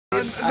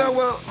this. No,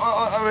 well,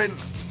 I mean,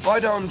 I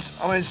don't.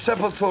 I mean,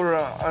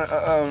 Sepultura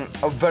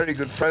are very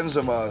good friends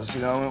of ours.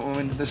 You know, I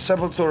mean, the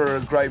Sepultura are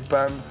a great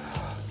band.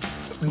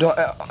 No,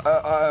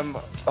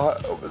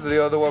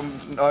 the other one,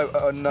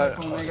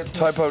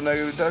 Typo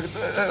Negative.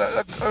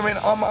 I mean,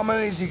 I'm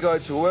an easy guy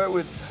to work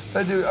with.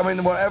 They do. I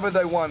mean, whatever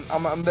they want,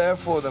 I'm there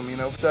for them. You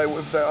know, if they,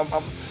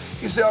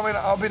 you see, I mean,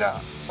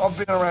 I've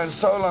been around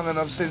so long and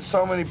I've seen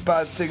so many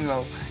bad things.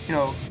 You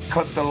know,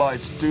 cut the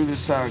lights, do the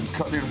sound,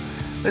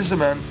 Listen,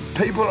 man,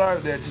 people are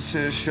out there to see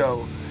a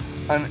show,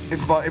 and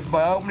if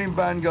my opening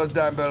band goes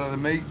down better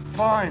than me,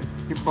 fine.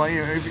 If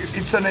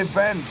it's an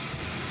event.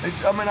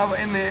 I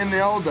mean, in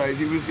the old days,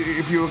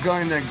 if you were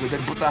going there good,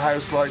 they'd put the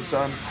house lights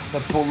on,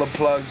 they'd pull the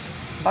plugs.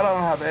 I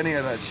don't have any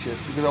of that shit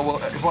because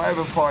if I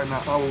ever find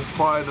that, I will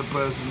fire the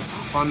person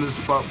on the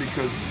spot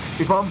because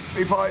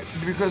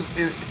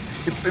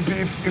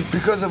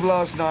because of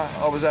last night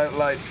I was out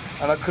late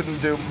and I couldn't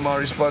do my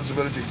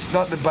responsibility. It's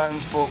not the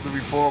band's fault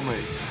before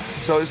me,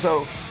 so it's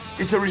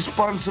a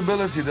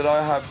responsibility that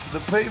I have to the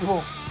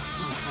people.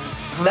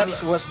 That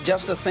was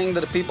just the thing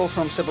that the people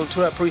from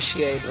Sepultura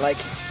appreciate. Like,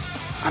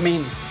 I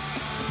mean,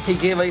 he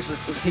gave us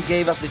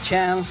the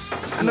chance,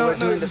 and we're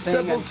doing the thing.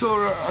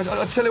 Sepultura.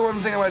 I'll tell you one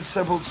thing about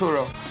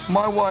Sepultura.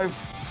 My wife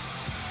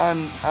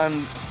and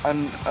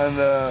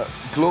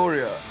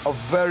Gloria are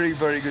very,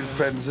 very good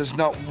friends. There's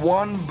not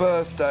one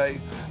birthday,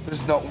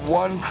 there's not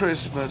one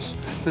Christmas,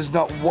 there's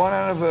not one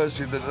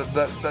anniversary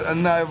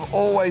and they've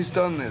always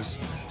done this.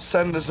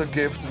 Send us a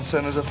gift and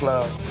send us a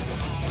flower.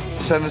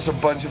 Send us a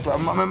bunch of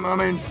flowers. I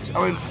mean,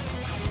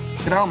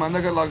 you know, man,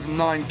 they got like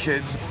 9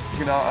 kids.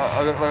 You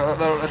know,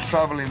 they're a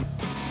traveling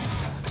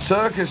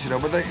circus, you know,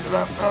 but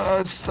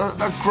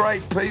they're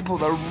great people.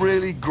 They're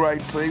really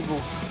great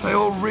people. I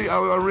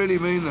really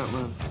mean that,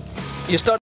 man. You start